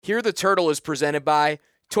Here the Turtle is presented by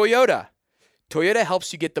Toyota. Toyota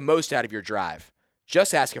helps you get the most out of your drive.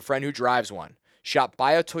 Just ask a friend who drives one. Shop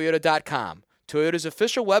buyatoyota.com, Toyota's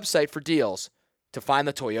official website for deals, to find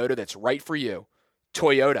the Toyota that's right for you.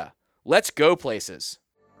 Toyota. Let's go places.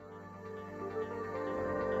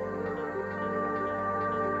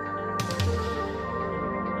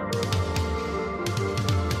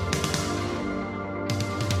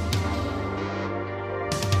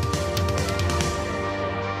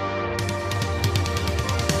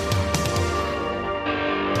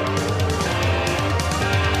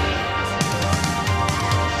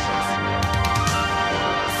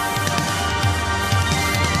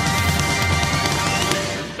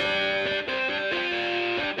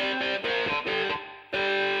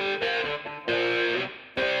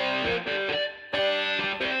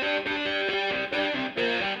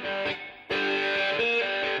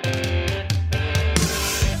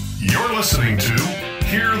 Listening to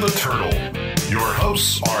Hear the Turtle. Your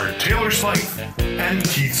hosts are Taylor Smythe and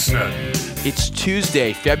Keith Smith. It's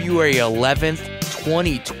Tuesday, February 11th,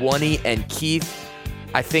 2020, and Keith,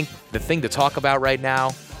 I think the thing to talk about right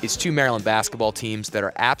now is two Maryland basketball teams that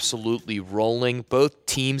are absolutely rolling. Both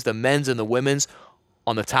teams, the men's and the women's,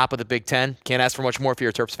 on the top of the Big Ten. Can't ask for much more if you're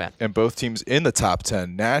a Terps fan. And both teams in the top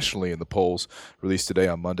 10 nationally in the polls released today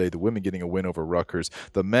on Monday. The women getting a win over Rutgers.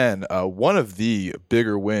 The men, one of the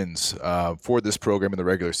bigger wins for this program in the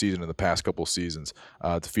regular season in the past couple seasons,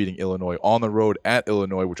 defeating Illinois on the road at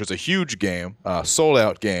Illinois, which was a huge game,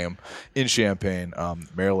 sold-out game in Champaign.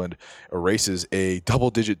 Maryland erases a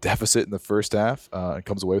double-digit deficit in the first half and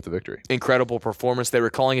comes away with the victory. Incredible performance. They were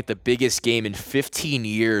calling it the biggest game in 15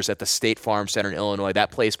 years at the State Farm Center in Illinois. That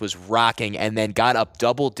place was rocking, and then got up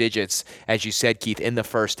double digits, as you said, Keith, in the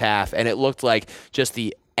first half. And it looked like just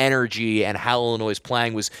the energy and how Illinois was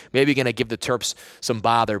playing was maybe going to give the Terps some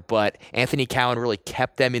bother, but Anthony Cowan really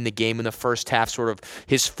kept them in the game in the first half, sort of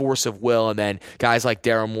his force of will, and then guys like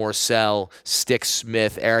Darren Morsell, Stick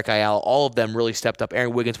Smith, Eric Ayala, all of them really stepped up.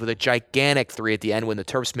 Aaron Wiggins with a gigantic three at the end when the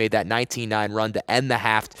Terps made that 19-9 run to end the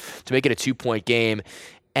half to make it a 2-point game.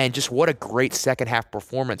 And just what a great second half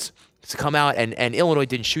performance to come out, and Illinois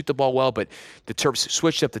didn't shoot the ball well, but the Terps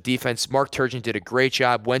switched up the defense. Mark Turgeon did a great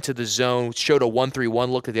job, went to the zone, showed a 1-3-1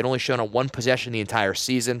 look that they'd only shown on one possession the entire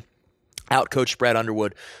season. Outcoached Brad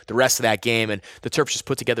Underwood the rest of that game, and the Terps just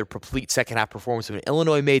put together a complete second half performance. When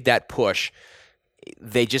Illinois made that push,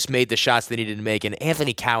 they just made the shots they needed to make, and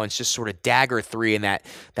Anthony Cowan's just sort of dagger three in that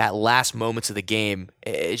last moments of the game.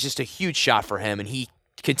 It's just a huge shot for him, and he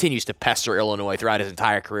continues to pester Illinois throughout his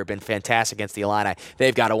entire career. Been fantastic against the Illini.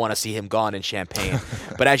 They've got to want to see him gone in Champaign.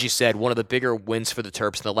 But as you said, one of the bigger wins for the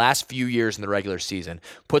Terps in the last few years in the regular season,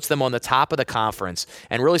 puts them on the top of the conference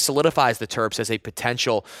and really solidifies the Terps as a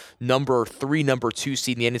potential number 3, number 2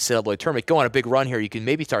 seed in the NCAA tournament. Go on a big run here. You can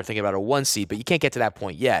maybe start thinking about a 1 seed, but you can't get to that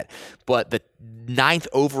point yet. But the 9th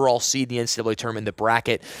overall seed in the NCAA tournament, the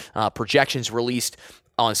bracket projections released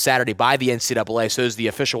on Saturday by the NCAA, so those are the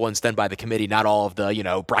official ones done by the committee, not all of the,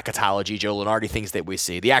 bracketology, Joe Lunardi things that we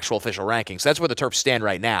see, the actual official rankings. So that's where the Terps stand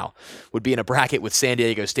right now, would be in a bracket with San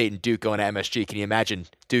Diego State and Duke going to MSG. Can you imagine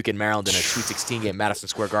Duke and Maryland in a Sweet 16 game at Madison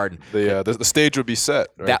Square Garden? The stage would be set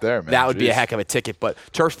there, man. That would be a heck of a ticket, but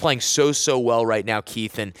Terps playing so well right now,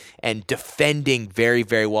 Keith, and defending very,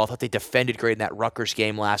 very well. I thought they defended great in that Rutgers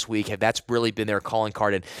game last week. That's really been their calling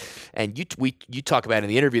card, and you talk about in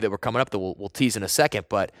the interview that we're coming up that we'll tease in a second,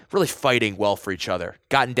 but really fighting well for each other.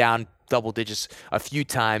 Gotten down double digits a few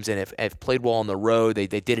times and have played well on the road. They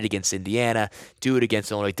did it against Indiana, do it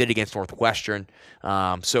against Illinois, did it against Northwestern.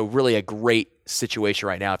 So really a great situation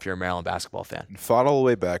right now if you're a Maryland basketball fan. Fought all the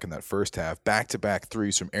way back in that first half, back-to-back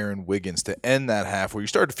threes from Aaron Wiggins to end that half where you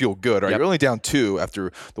started to feel good. Right? Yep. You're only down 2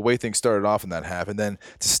 after the way things started off in that half. And then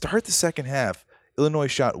to start the second half, Illinois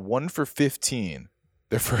shot 1 for 15.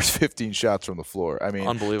 Their first 15 shots from the floor. I mean,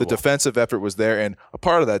 unbelievable. The defensive effort was there, and a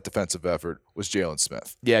part of that defensive effort was Jalen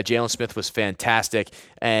Smith. Yeah, Jalen Smith was fantastic.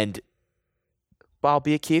 And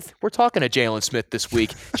albeit, Keith, we're talking to Jalen Smith this week.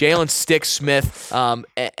 Jalen Stick Smith,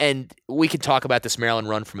 and we can talk about this Maryland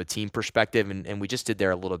run from a team perspective, and we just did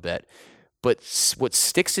there a little bit. But what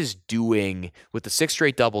Sticks is doing with the 6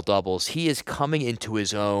 straight double-doubles, he is coming into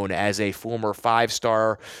his own as a former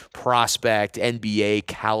 5-star prospect, NBA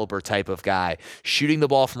caliber type of guy, shooting the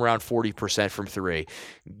ball from around 40% from 3,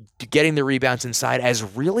 getting the rebounds inside as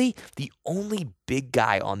really the only big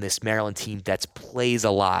guy on this Maryland team that plays a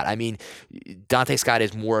lot. I mean, Dante Scott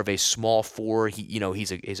is more of a small 4.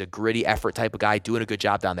 He's a gritty effort type of guy, doing a good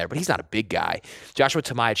job down there, but he's not a big guy. Joshua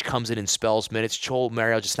Tomaic comes in and spells minutes. Joel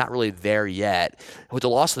Mario just not really there yet. With the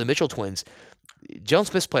loss of the Mitchell twins, Jalen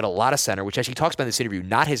Smith's played a lot of center, which as he talks about in this interview,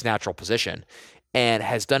 not his natural position. and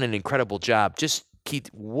has done an incredible job. Just, Keith,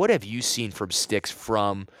 what have you seen from Sticks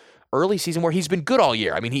from early season where he's been good all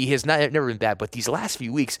year? I mean, he has never been bad, but these last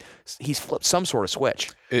few weeks, he's flipped some sort of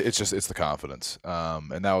switch. It's the confidence,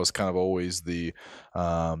 and that was kind of always the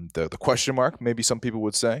question mark, maybe some people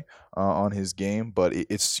would say, on his game. But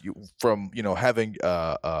it's from having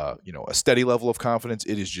a steady level of confidence,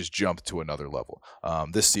 it has just jumped to another level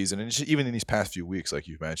this season, and even in these past few weeks, like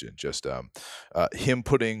you've mentioned, just him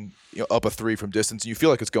putting up a three from distance, and you feel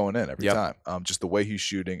like it's going in every time. Just the way he's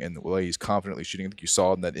shooting and the way he's confidently shooting. I think you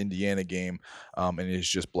saw it in that Indiana game, and it has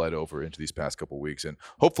just bled over into these past couple of weeks, and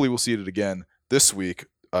hopefully we'll see it again this week.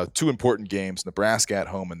 Two important games, Nebraska at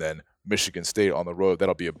home and then Michigan State on the road.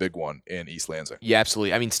 That'll be a big one in East Lansing. Yeah,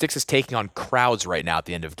 absolutely. I mean, Sticks is taking on crowds right now at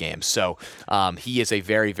the end of games. So he is a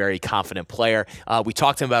very, very confident player. We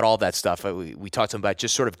talked to him about all that stuff. We talked to him about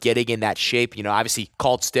just sort of getting in that shape. Obviously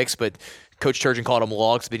called Sticks, but Coach Turgeon called him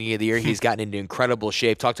Logs at the beginning of the year. He's gotten into incredible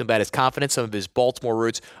shape. Talked to him about his confidence, some of his Baltimore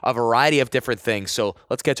roots, a variety of different things. So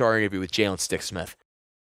let's get to our interview with Jalen Sticks Smith.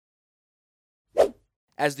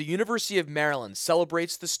 As the University of Maryland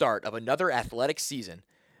celebrates the start of another athletic season,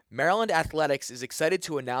 Maryland Athletics is excited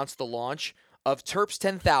to announce the launch of Terps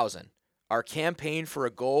 10,000, our campaign for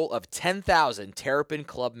a goal of 10,000 Terrapin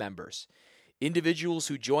Club members. Individuals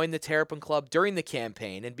who join the Terrapin Club during the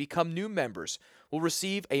campaign and become new members will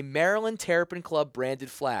receive a Maryland Terrapin Club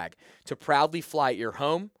branded flag to proudly fly at your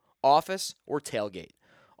home, office, or tailgate.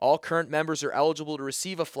 All current members are eligible to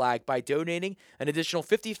receive a flag by donating an additional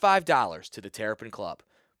 $55 to the Terrapin Club.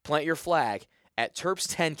 Plant your flag at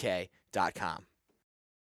terps10k.com.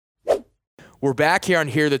 We're back here on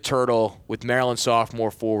Hear the Turtle with Maryland sophomore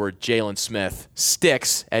forward Jalen Smith.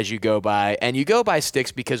 Sticks, as you go by. And you go by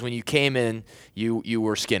Sticks because when you came in, you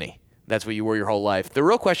were skinny. That's what you were your whole life. The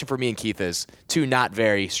real question for me and Keith is, two not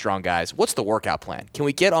very strong guys, what's the workout plan? Can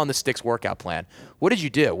we get on the Sticks workout plan? What did you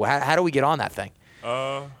do? How do we get on that thing?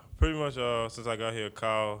 Pretty much since I got here,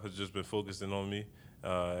 Kyle has just been focusing on me.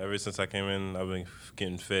 Ever since I came in, I've been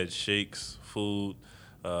getting fed shakes, food,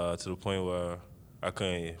 to the point where I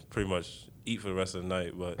couldn't pretty much eat for the rest of the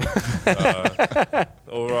night. But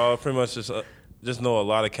overall, pretty much just know a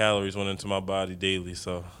lot of calories went into my body daily.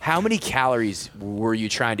 So how many calories were you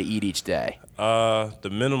trying to eat each day? The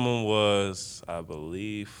minimum was, I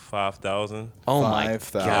believe, 5,000. Oh, my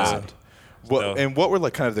God. What were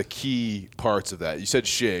kind of the key parts of that? You said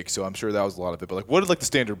shake, so I'm sure that was a lot of it. But what did the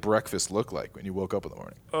standard breakfast look like when you woke up in the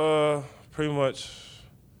morning? Pretty much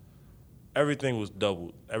everything was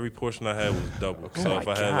doubled. Every portion I had was doubled. So if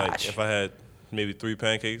I had maybe 3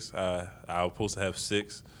 pancakes, I was supposed to have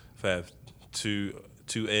 6. If I have two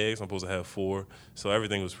eggs, I'm supposed to have 4. So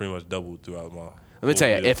everything was pretty much doubled throughout my. Let me tell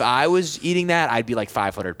you, if I was eating that, I'd be like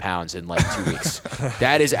 500 pounds in like 2 weeks.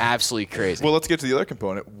 That is absolutely crazy. Well, let's get to the other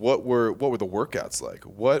component. What were the workouts like?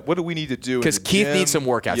 What do we need to do? Because Keith needs some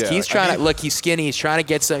workouts. Yeah. Keith's trying to look. He's skinny. He's trying to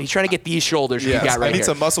get some. He's trying to get these shoulders you got right here. I need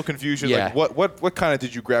some muscle confusion. Yeah. Like what kind of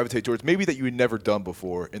did you gravitate towards? Maybe that you had never done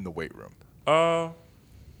before in the weight room.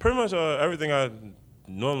 Pretty much everything I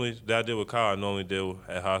did with Kyle, I normally did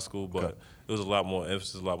at high school, but. Okay. It was a lot more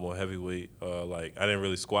emphasis, a lot more heavyweight. I didn't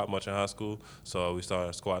really squat much in high school, so we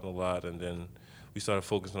started squatting a lot, and then we started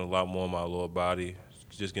focusing a lot more on my lower body,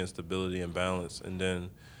 just getting stability and balance. And then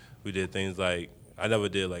we did things like I never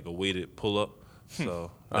did like a weighted pull-up,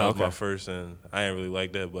 so that was my first, and I didn't really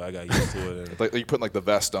like that, but I got used to it. And like you put like the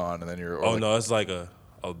vest on, and then you're. No, it's like a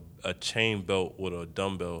chain belt with a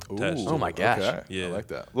dumbbell attached to it. Oh, my gosh. Okay. Yeah. I like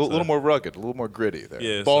that. A little more rugged, a little more gritty there.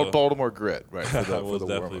 Yeah. Baltimore grit, right, for the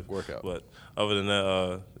warm-up workout. But other than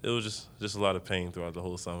that, it was just a lot of pain throughout the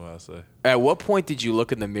whole summer, I'd say. At what point did you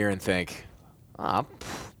look in the mirror and think, I'm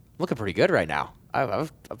looking pretty good right now? I'm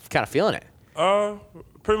kind of feeling it.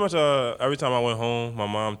 Pretty much every time I went home, my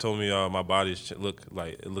mom told me my body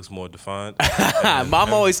looks more defined.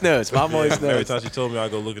 Mom always knows. Mom always knows. Every time she told me, I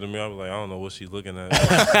go look in the mirror, I was like, I don't know what she's looking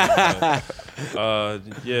at.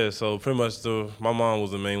 So pretty much my mom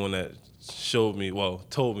was the main one that told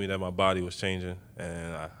me that my body was changing,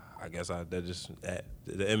 and I guess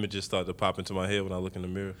the images started to pop into my head when I look in the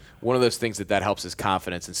mirror. One of those things that helps is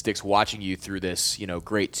confidence, and Sticks, watching you through this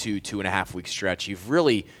great 2.5 week stretch, you've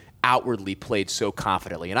really outwardly played so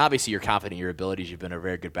confidently. And obviously you're confident in your abilities. You've been a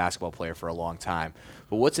very good basketball player for a long time.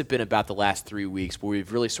 But what's it been about the last 3 weeks where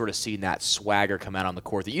we've really sort of seen that swagger come out on the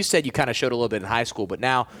court that you said you kind of showed a little bit in high school, but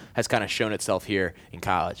now has kind of shown itself here in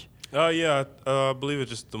college? I believe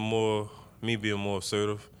it's just me being more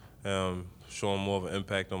assertive, showing more of an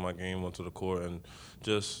impact on my game onto the court, and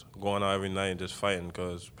just going out every night and just fighting,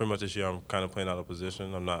 because pretty much this year I'm kind of playing out of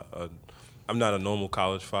position. I'm not a normal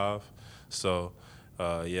college 5. So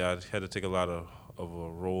I had to take a lot of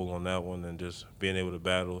role on that one and just being able to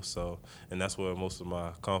battle. So, and that's where most of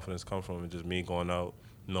my confidence comes from, and just me going out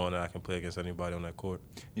knowing that I can play against anybody on that court.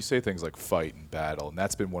 You say things like fight and battle, and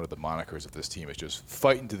that's been one of the monikers of this team. It's just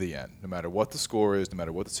fighting to the end, no matter what the score is, no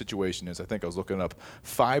matter what the situation is. I think I was looking up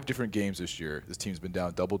 5 different games this year. This team's been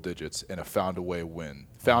down double digits and have found a way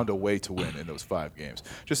to win in those 5 games.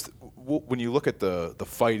 Just when you look at the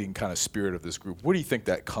fighting kind of spirit of this group, where do you think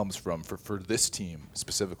that comes from for this team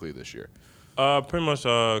specifically this year? Pretty much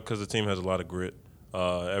because the team has a lot of grit.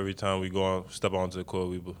 Every time we step onto the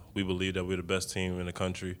court, we believe that we're the best team in the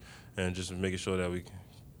country, and just making sure that we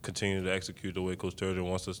continue to execute the way Coach Turgeon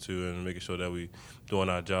wants us to, and making sure that we doing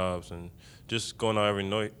our jobs and just going out every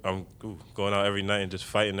night. Going out every night and just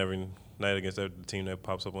fighting every night against the team that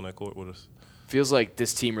pops up on that court with us. Feels like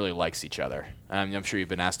this team really likes each other. I'm sure you've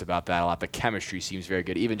been asked about that a lot. The chemistry seems very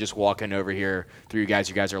good. Even just walking over here through you guys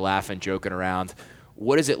are laughing, joking around.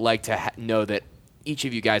 What is it like to know that each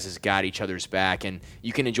of you guys has got each other's back, and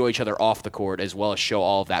you can enjoy each other off the court as well as show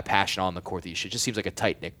all of that passion on the court that you should? It just seems like a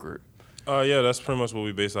tight-knit group. Yeah, that's pretty much what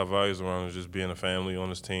we base our values around, is just being a family on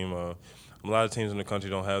this team. A lot of teams in the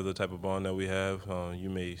country don't have the type of bond that we have.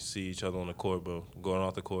 You may see each other on the court, but going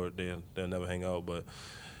off the court, they'll never hang out. But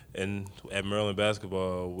at Maryland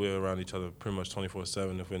basketball, we're around each other pretty much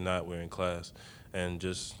 24/7. If we're not, we're in class. And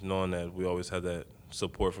just knowing that we always have that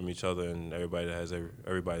support from each other and everybody that has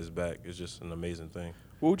everybody's back is just an amazing thing.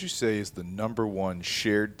 What would you say is the number one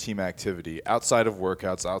shared team activity outside of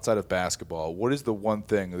workouts, outside of basketball? What is the one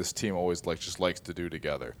thing this team always likes to do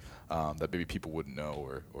together that maybe people wouldn't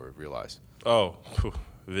know or realize? Oh,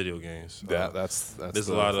 video games. That's there's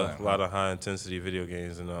a lot of high intensity video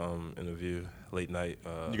games in the View late night.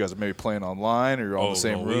 You guys are maybe playing online, or you're all in the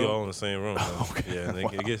same room? We all in the same room. Okay. Yeah,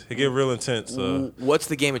 it get real intense. What's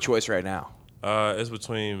the game of choice right now? It's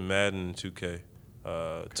between Madden and 2K.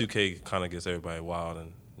 2K kind of gets everybody wild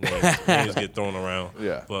and names get thrown around.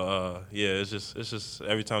 Yeah. But it's just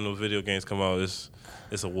every time those video games come out,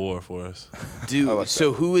 it's a war for us.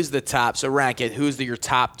 So who is the top? So rank it. Who's your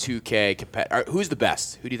top 2K competitor? Who's the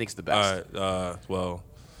best? Who do you think is the best? All right. Well,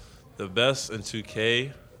 the best in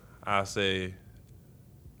 2K, I say,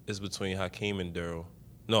 is between Hakeem and Daryl.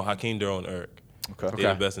 No, Hakeem, Daryl, and Eric. Okay.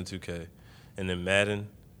 They're the best in 2K. And then Madden,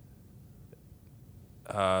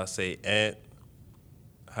 say Ant,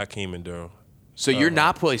 Hakeem, and Daryl. So you're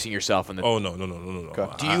not placing yourself in the. Oh no. Okay.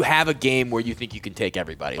 Do you have a game where you think you can take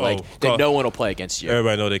everybody, that no one will play against you?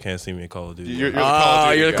 Everybody know they can't see me in Call of Duty. You're the Call of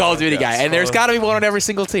Duty you're the Call of Duty guy, and there's got to be one on every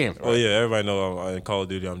single team. Well, yeah, everybody know in Call of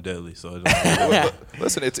Duty I'm deadly. So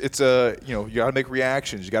listen, it's you got to make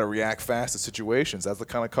reactions. You got to react fast to situations. That's the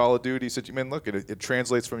kind of Call of Duty situation. I mean, look, it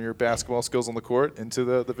translates from your basketball skills on the court into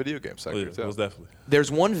the video game sector too. Most definitely. There's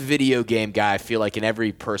one video game guy I feel like in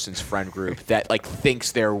every person's friend group that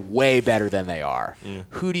thinks they're way better than they are. Yeah.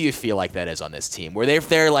 Who do you feel like that is on this team? Where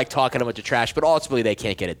they're like talking a bunch of trash, but ultimately they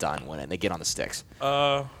can't get it done when they get on the sticks.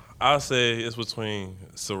 I'll say it's between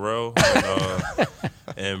Sorrell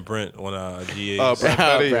and Brent on GA. Oh, Brent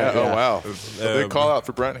Petty. Brent, Oh, yeah. wow. A big call out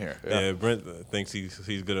for Brent here. Yeah, Brent thinks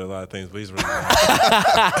he's good at a lot of things, but he's really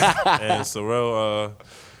not. And Sorrell,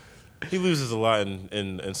 he loses a lot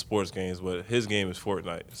in sports games, but his game is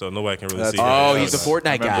Fortnite, so nobody can really see him. Oh, he's the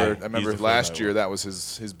Fortnite guy. I remember He's the last Fortnite year one. that was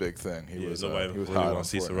his big thing. He was nobody really hot hot on on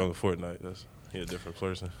see Fortnite. Sorrell in Fortnite. He's a different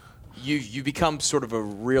person. You become sort of a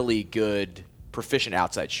really good, proficient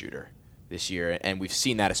outside shooter this year, and we've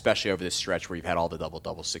seen that especially over this stretch where you've had all the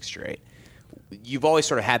double 6 straight. You've always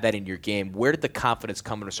sort of had that in your game. Where did the confidence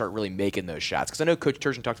come in to start really making those shots? Because I know Coach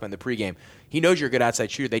Turgeon talked about in the pregame, he knows you're a good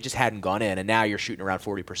outside shooter. They just hadn't gone in, and now you're shooting around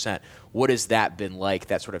 40%. What has that been like,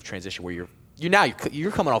 that sort of transition where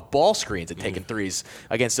you're coming off ball screens and taking threes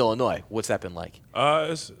against Illinois? What's that been like?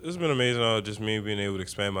 It's been amazing. Just me being able to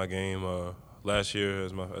expand my game. Last year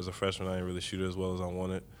as a freshman, I didn't really shoot as well as I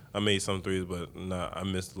wanted. I made some threes, but I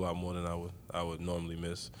missed a lot more than I would normally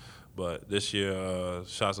miss. But this year,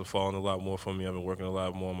 shots have fallen a lot more for me. I've been working a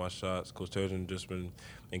lot more on my shots. Coach Turgeon just been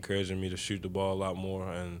encouraging me to shoot the ball a lot more,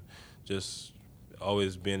 and just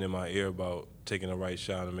always being in my ear about taking the right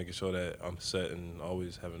shot and making sure that I'm set and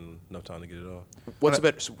always having enough time to get it off.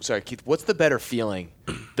 Sorry, Keith. What's the better feeling,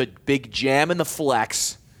 the big jam in the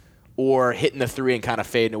flex, or hitting the three and kind of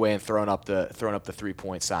fading away and throwing up the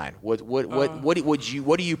 3-point sign? What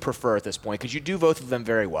do you prefer at this point? Because you do both of them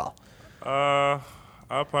very well.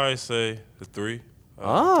 I'll probably say the 3.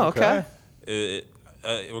 Okay.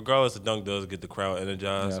 Regardless, the dunk does get the crowd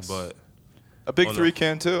energized, Yes. but A big 3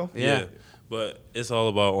 can too. Yeah. But it's all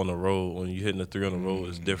about on the road. When you're hitting a three on the road,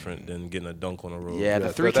 it's different than getting a dunk on the road. Yeah,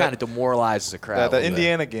 the three kind of demoralizes the crowd. That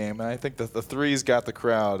Indiana game, I think the threes got the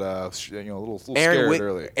crowd, a little scared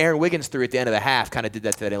early. Aaron Wiggins threw at the end of the half, kind of did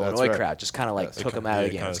that to that Illinois crowd, just kind of like took them out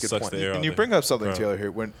of the game. That's a good point. And you bring up something, Taylor,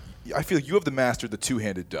 here. When I feel you have the mastered the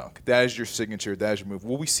two-handed dunk. That is your signature. That is your move.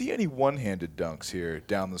 Will we see any one-handed dunks here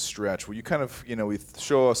down the stretch? Will you kind of,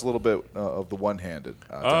 show us a little bit of the one-handed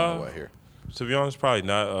down the way here? To be honest, probably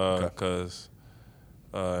not, because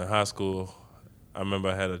in high school, I remember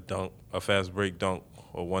I had a fast break dunk,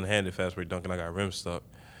 or one-handed fast break dunk, and I got rim stuck.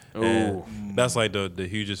 And that's like the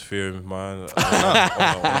hugest fear of mine.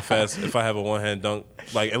 If I have a one-hand dunk,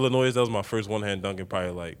 like Illinois, that was my first one-hand dunk in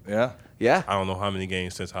probably like yeah. I don't know how many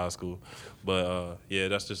games since high school, but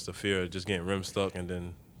that's just the fear of just getting rim stuck and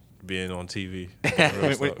then being on TV.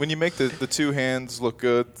 When you make the two hands look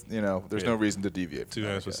good, there's no reason to deviate. Two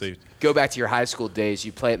hands for safety. Go back to your high school days.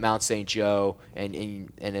 You play at Mount St. Joe, and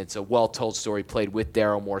it's a well-told story. Played with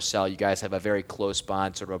Darryl Morsell. You guys have a very close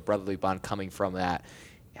bond, sort of a brotherly bond coming from that.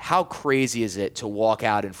 How crazy is it to walk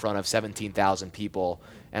out in front of 17,000 people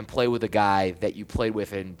and play with a guy that you played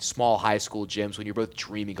with in small high school gyms when you're both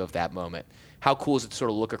dreaming of that moment? How cool is it to sort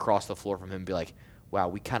of look across the floor from him and be like, wow,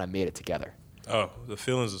 we kind of made it together? Oh, the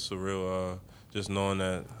feelings are surreal. Just knowing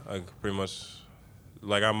that I pretty much,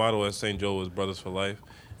 like our motto at St. Joe was brothers for life,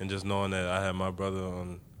 and just knowing that I had my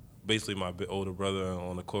brother basically my older brother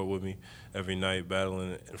on the court with me every night,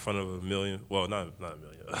 battling in front of a million. Well, not a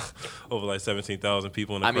million, over like 17,000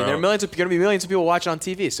 people in the crowd. There are going to be millions of people watching on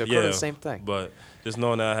TV, so kind of the same thing. But just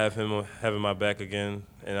knowing that I have him having my back again,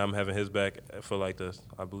 and I'm having his back for like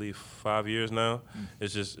I believe 5 years now.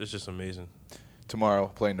 It's just amazing.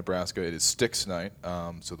 Tomorrow, playing Nebraska, it is Sticks Night,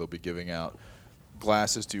 so they'll be giving out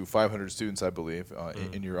glasses to 500 students, I believe,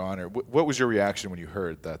 in your honor. What was your reaction when you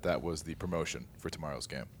heard that was the promotion for tomorrow's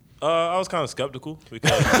game? I was kind of skeptical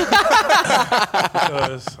because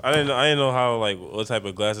I didn't know how what type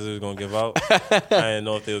of glasses they was gonna give out. I didn't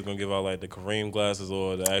know if they was gonna give out like the Kareem glasses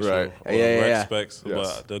or the actual or the rec specs.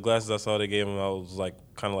 Yes. But the glasses I saw they gave them out was like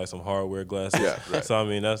kind of like some hardware glasses. Yeah, right. So I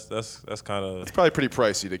mean that's kind of. It's probably pretty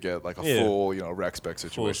pricey to get like a full rec spec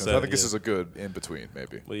situation. Set, so I think this is a good in between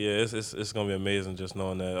maybe. But yeah, it's gonna be amazing just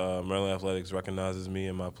knowing that Maryland Athletics recognizes me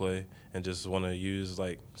and my play and just want to use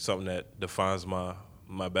like something that defines my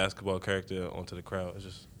basketball character onto the crowd.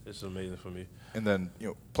 It's amazing for me. And then,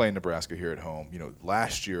 playing Nebraska here at home,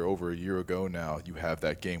 last year, over a year ago now, you have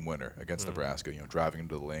that game winner against Nebraska, driving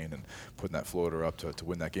into the lane and putting that floater up to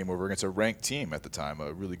win that game over against a ranked team at the time,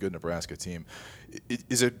 a really good Nebraska team.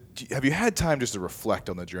 Have you had time just to reflect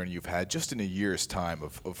on the journey you've had just in a year's time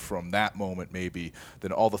of from that moment maybe,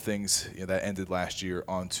 then all the things that ended last year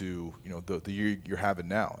onto, the year you're having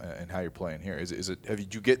now and how you're playing here?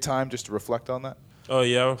 Did you get time just to reflect on that? Oh,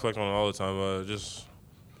 yeah, I reflect on it all the time.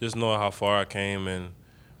 Just knowing how far I came, and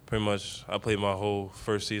pretty much I played my whole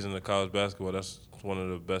first season of college basketball. That's one of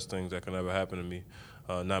the best things that can ever happen to me.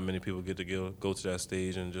 Not many people get to go to that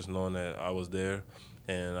stage, and just knowing that I was there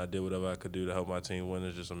and I did whatever I could do to help my team win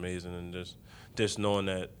is just amazing. And just knowing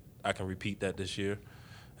that I can repeat that this year,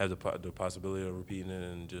 have the possibility of repeating it,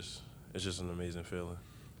 and it's just an amazing feeling.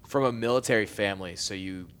 From a military family, so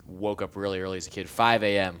you woke up really early as a kid, 5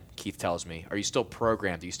 a.m., Keith tells me. Are you still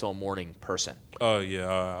programmed? Are you still a morning person? Oh, yeah.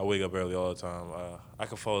 I wake up early all the time. I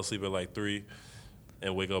can fall asleep at like 3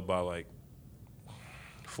 and wake up by like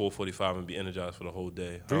 4:45 and be energized for the whole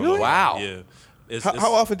day. Really? Wow. Yeah.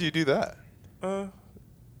 How often do you do that?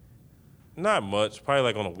 Not much. Probably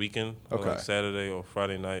like on a weekend, okay. Like Saturday or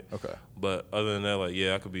Friday night. Okay. But other than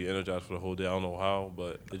that, I could be energized for the whole day. I don't know how,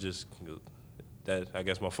 but it just that I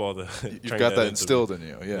guess my father. You've got that instilled in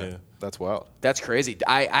you. Yeah. That's wild. That's crazy.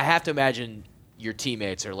 I have to imagine your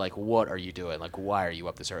teammates are like, "What are you doing? Like, why are you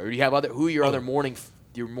up this early?" Or do you have who are your other morning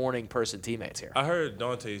person teammates here? I heard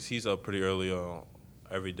Dante's. He's up pretty early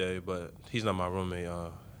every day, but he's not my roommate.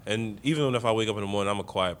 And even if I wake up in the morning, I'm a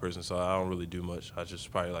quiet person, so I don't really do much. I just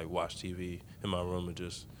probably watch TV in my room and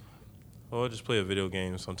just play a video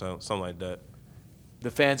game sometimes, something like that. The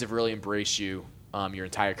fans have really embraced you your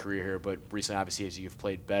entire career here, but recently, obviously, as you've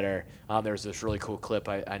played better, there was this really cool clip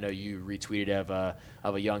I know you retweeted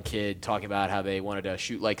of a young kid talking about how they wanted to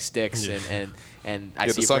shoot like sticks, and I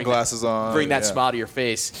get see the sunglasses bring that smile to your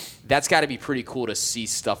face. That's got to be pretty cool to see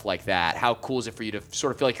stuff like that. How cool is it for you to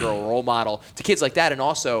sort of feel like you're a role model to kids like that, and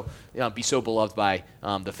also be so beloved by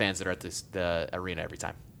the fans that are at the arena every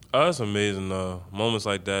time? It's amazing. Moments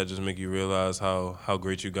like that just make you realize how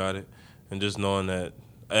great you got it, and just knowing that.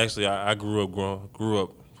 Actually, I grew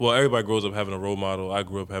up well, everybody grows up having a role model. I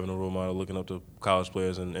grew up having a role model, looking up to college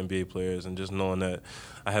players and NBA players, and just knowing that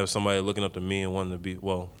I have somebody looking up to me and wanting to be,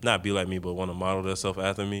 well, not be like me, but want to model themselves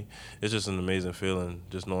after me. It's just an amazing feeling,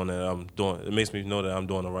 just knowing that it makes me know that I'm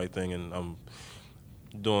doing the right thing, and I'm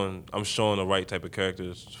showing the right type of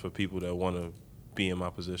characters for people that want to be in my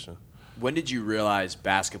position. When did you realize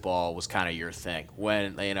basketball was kind of your thing?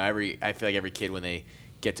 When, I feel like every kid, when they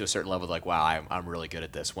get to a certain level, like, wow, I'm really good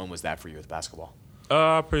at this. When was that for you with basketball?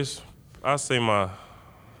 I say the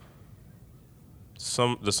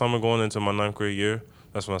summer going into my 9th grade year,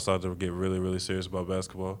 that's when I started to get really, really serious about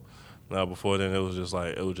basketball. Now, before then, it was just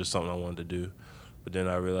something I wanted to do. But then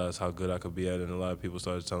I realized how good I could be at it, and a lot of people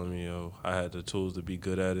started telling me, I had the tools to be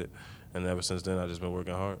good at it. And ever since then, I've just been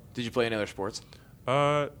working hard. Did you play any other sports?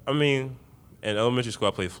 In elementary school,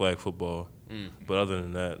 I played flag football. But other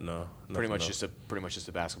than that, no. Pretty much just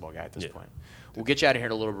a basketball guy at this point. We'll get you out of here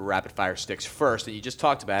in a little bit of rapid fire sticks first, and you just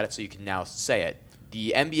talked about it, so you can now say it.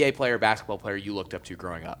 The NBA player, basketball player you looked up to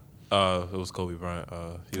growing up? It was Kobe Bryant.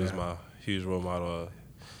 He was my huge role model.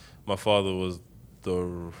 My father was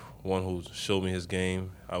the one who showed me his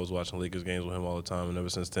game. I was watching Lakers games with him all the time, and ever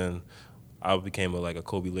since then, I became a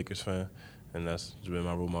Kobe Lakers fan, and that's been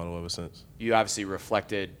my role model ever since. You obviously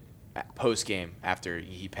reflected post-game after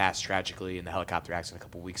he passed tragically in the helicopter accident a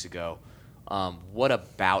couple weeks ago. What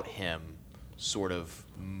about him sort of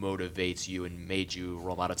motivates you and made you a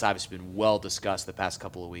role model? It's obviously been well discussed the past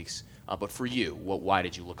couple of weeks, but for you, why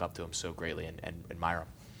did you look up to him so greatly and admire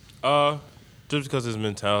him? Just because his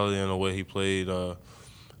mentality and the way he played.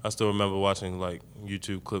 I still remember watching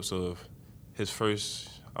YouTube clips of his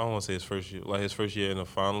first. I don't want to say his first year, his first year in the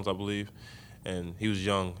finals, I believe, and he was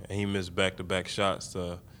young and he missed back-to-back shots.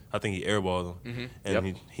 I think he airballed them,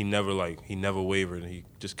 and he never wavered. He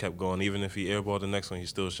just kept going. Even if he airballed the next one, he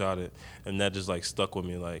still shot it, and that just stuck with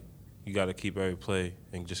me. You got to keep every play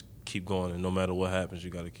and just keep going, and no matter what happens, you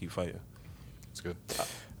got to keep fighting. That's good.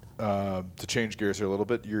 To change gears here a little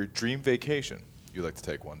bit, your dream vacation you'd like to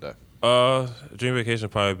take one day? Dream vacation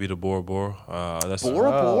would probably be to Bora Bora.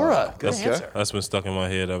 Bora Bora. Good answer. That's been stuck in my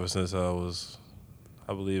head ever since I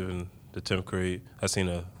believe in the 10th grade. I seen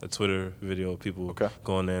a Twitter video of people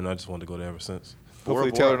going there, and I just wanted to go there ever since.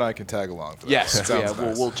 Hopefully Taylor and I can tag along for that. Yes, nice.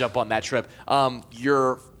 we'll jump on that trip.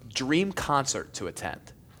 Your dream concert to attend?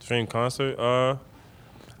 Dream concert?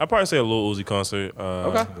 I'd probably say a Lil Uzi concert.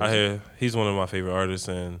 I hear he's one of my favorite artists,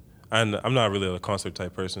 and I'm not really a concert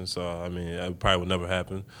type person, so it probably would never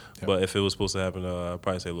happen. Yep. But if it was supposed to happen, I'd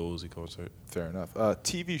probably say Lil Uzi concert. Fair enough.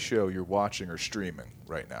 TV show you're watching or streaming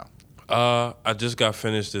right now? I just got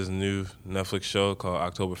finished this new Netflix show called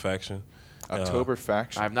October Faction. October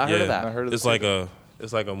Faction? I've not heard of that. Not heard of it's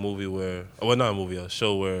like a movie where, not a movie, a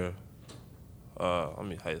show where, how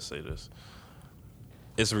to say this?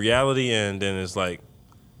 It's reality, and then it's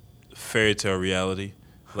fairy tale reality.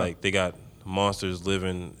 They got monsters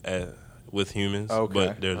living with humans,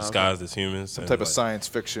 but they're disguised as humans. Some type of science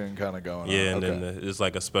fiction kind of going on. Yeah, and then it's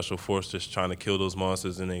a special force just trying to kill those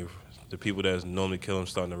monsters, and the people that normally kill them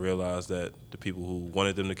starting to realize that the people who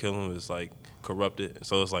wanted them to kill them is corrupted.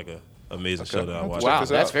 So it's an amazing show that I watched. Wow,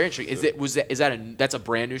 that's very interesting. That's a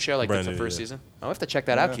brand new show? That's the first season? I'll have to check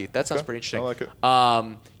that out, Keith. That sounds pretty interesting. I like it.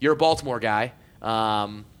 You're a Baltimore guy.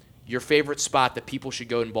 Your favorite spot that people should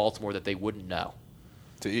go in Baltimore that they wouldn't know?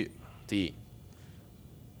 To eat.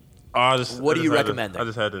 What do you recommend? I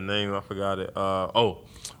just had the name. I forgot it.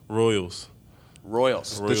 Royals.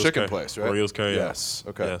 The chicken place, right? Royals Carryout. Yes.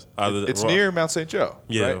 Okay. Yes. It's near Mount St. Joe.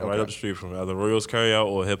 Yeah, right up the street from either Royals Carryout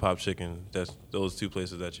or Hip Hop Chicken. That's those two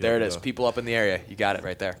places that you. There it is. People up in the area. You got it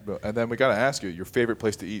right there. And then we got to ask you your favorite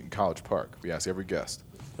place to eat in College Park. We ask every guest.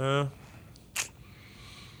 I'd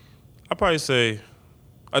probably say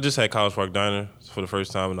I just had College Park Diner for the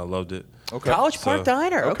first time and I loved it. Okay. College Park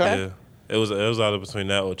Diner. Okay. Yeah. It was either between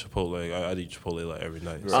that or Chipotle. I'd eat Chipotle every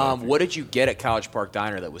night. Right. What did you get at College Park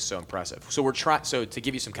Diner that was so impressive? So So to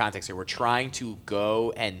give you some context here, we're trying to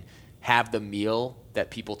go and have the meal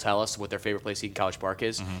that people tell us what their favorite place to eat in College Park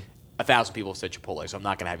is. 1,000 people said Chipotle, so I'm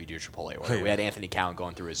not going to have you do Chipotle order. We had Anthony Cowan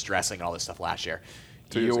going through his dressing and all this stuff last year.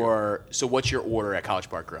 So what's your order at College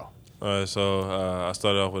Park Grill? All right, so I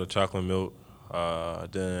started off with a chocolate milk.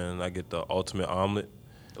 Then I get the ultimate omelet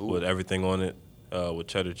with everything on it, with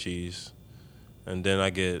cheddar cheese. And then I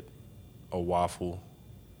get a waffle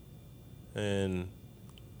and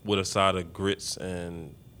with a side of grits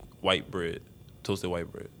and white bread, toasted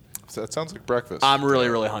white bread. So that sounds like breakfast. I'm really,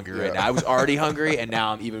 really hungry right now. I was already hungry, and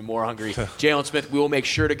now I'm even more hungry. Jalen Smith, we will make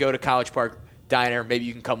sure to go to College Park Diner. Maybe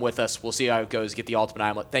you can come with us. We'll see how it goes, get the ultimate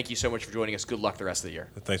omelet. Thank you so much for joining us. Good luck the rest of the year.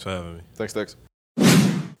 Thanks for having me. Thanks.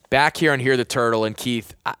 Back here on Hear the Turtle, and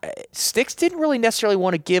Keith, Sticks didn't really necessarily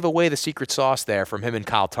want to give away the secret sauce there from him and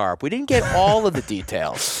Kyle Tarp. We didn't get all of the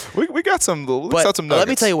details. We got some. We But got some nuggets. let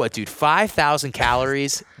me tell you what, dude, 5,000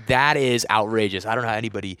 calories, that is outrageous. I don't know how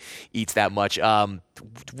anybody eats that much.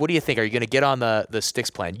 What do you think? Are you going to get on the Sticks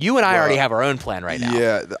plan? You and I already have our own plan right now.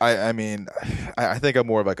 Yeah, I mean, I think I'm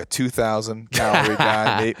more of like a 2,000 calorie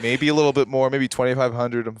guy, maybe a little bit more, maybe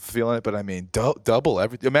 2,500. I'm feeling it, but I mean, double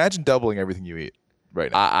everything. Imagine doubling everything you eat right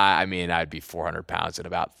now. I mean, I'd be 400 pounds in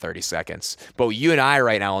about 30 seconds. But you and I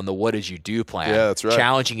right now on the What Did You Do plan, Yeah, that's right.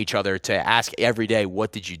 challenging each other to ask every day,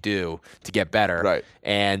 what did you do to get better? Right.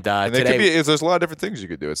 And And today, there's a lot of different things you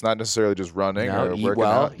could do. It's not necessarily just running or eat working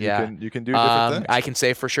well. out. Yeah. You can do different things. I can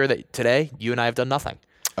say for sure that today you and I have done nothing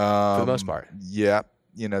for the most part. Yeah.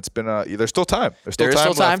 It's been there's still time. There's There still is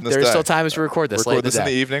time still time. left in this There is day. still time as we record this. Record late this in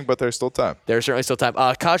the day. evening, but there's still time. There's certainly still time.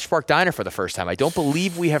 College Park Diner for the first time. I don't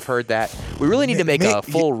believe we have heard that. We really need to make a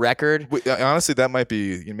full record. Honestly, that might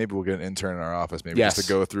be. Maybe we'll get an intern in our office, maybe Yes. just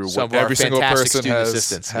to go through Some what of our every single fantastic person student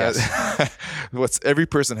has. assistants, What's every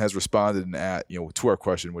person has responded to our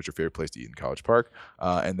question: what's your favorite place to eat in College Park?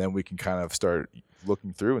 And then we can kind of start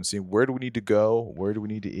looking through and see where do we need to go, where do we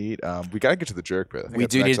need to eat. We got to get to the jerk pit. I think We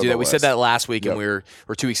that's do need next to on do the that. We said list. that last week, Yep. and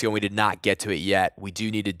or 2 weeks ago, and we did not get to it yet. We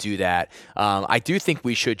do need to do that. I do think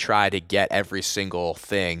we should try to get every single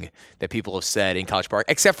thing that people have said in College Park,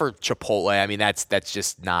 except for Chipotle. I mean, that's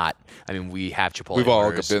just not. I mean, we have Chipotle. We've all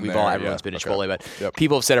orders. been there, Everyone's yeah. been to Okay. Chipotle, but Yep.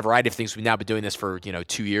 people have said a variety of things. We've now been doing this for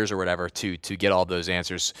 2 years or whatever to get all those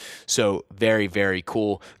answers. So very, very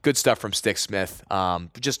cool. Good stuff from Stick Smith.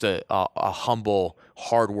 Just a humble,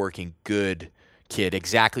 hardworking, good kid.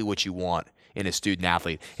 Exactly what you want in a student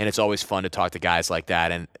athlete. And it's always fun to talk to guys like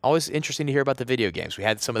that, and always interesting to hear about the video games. We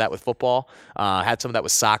had some of that with football, had some of that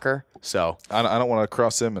with soccer. So I don't want to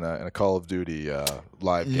cross him in a Call of Duty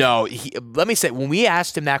live game. no, let me say, when we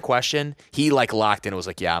asked him that question, he locked in and was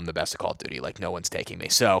like, yeah, I'm the best at Call of Duty. No one's taking me.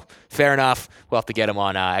 So fair enough. We'll have to get him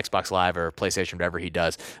on Xbox Live or PlayStation, whatever he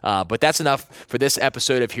does. But that's enough for this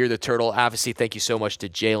episode of Hear the Turtle. Obviously, thank you so much to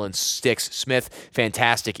Jalen Sticks Smith.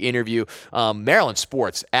 Fantastic interview. Maryland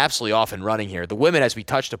sports absolutely off and running here. The women, as we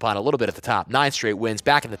touched upon a little bit at the top, 9 straight wins,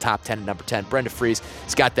 back in the top 10 at number 10. Brenda Fries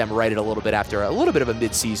has got them righted a little bit after a little bit of a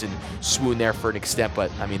midseason swoon there for an extent, but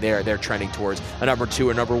I mean they're trending towards a number 2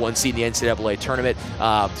 or number 1 seed in the NCAA tournament.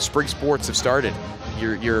 Spring sports have started.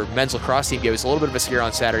 Your men's lacrosse team gave us a little bit of a scare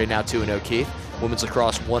on Saturday, now 2-0, Keith. Women's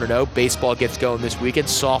lacrosse 1-0. Baseball gets going this weekend.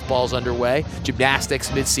 Softball's underway. Gymnastics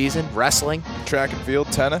midseason. Wrestling. Track and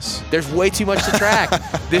field, tennis. There's way too much to track.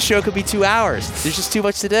 This show could be 2 hours. There's just too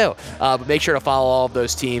much to do. But make sure to follow all of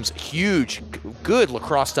those teams. Huge, good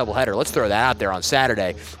lacrosse doubleheader. Let's throw that out there on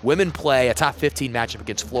Saturday. Women play a top 15 matchup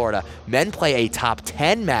against Florida. Men play a top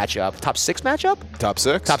 10 matchup. Top 6 matchup? Top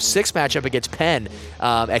 6. Top 6 matchup against Penn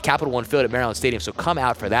at Capital One Field at Maryland Stadium. So come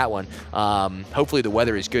out for that one. Hopefully the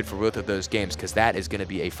weather is good for both of those games, because that is going to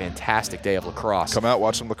be a fantastic day of lacrosse. Come out,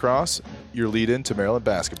 watch some lacrosse. Your lead into Maryland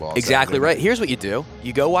basketball. Exactly Saturday right. night. Here's what you do.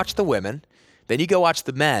 You go watch the women. Then you go watch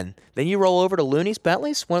the men. Then you roll over to Looney's,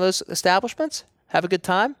 Bentley's, one of those establishments. Have a good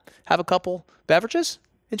time. Have a couple beverages.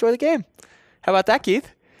 Enjoy the game. How about that, Keith?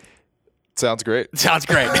 Sounds great. Sounds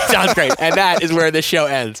great. Sounds great. And that is where this show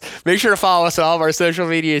ends. Make sure to follow us on all of our social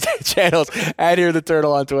media channels. @Hear the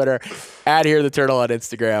Turtle on Twitter. @Hear the Turtle on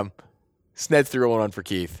Instagram. Sneds 301 for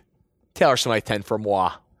Keith. Taylor Smythe 10 for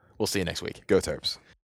moi. We'll see you next week. Go Terps.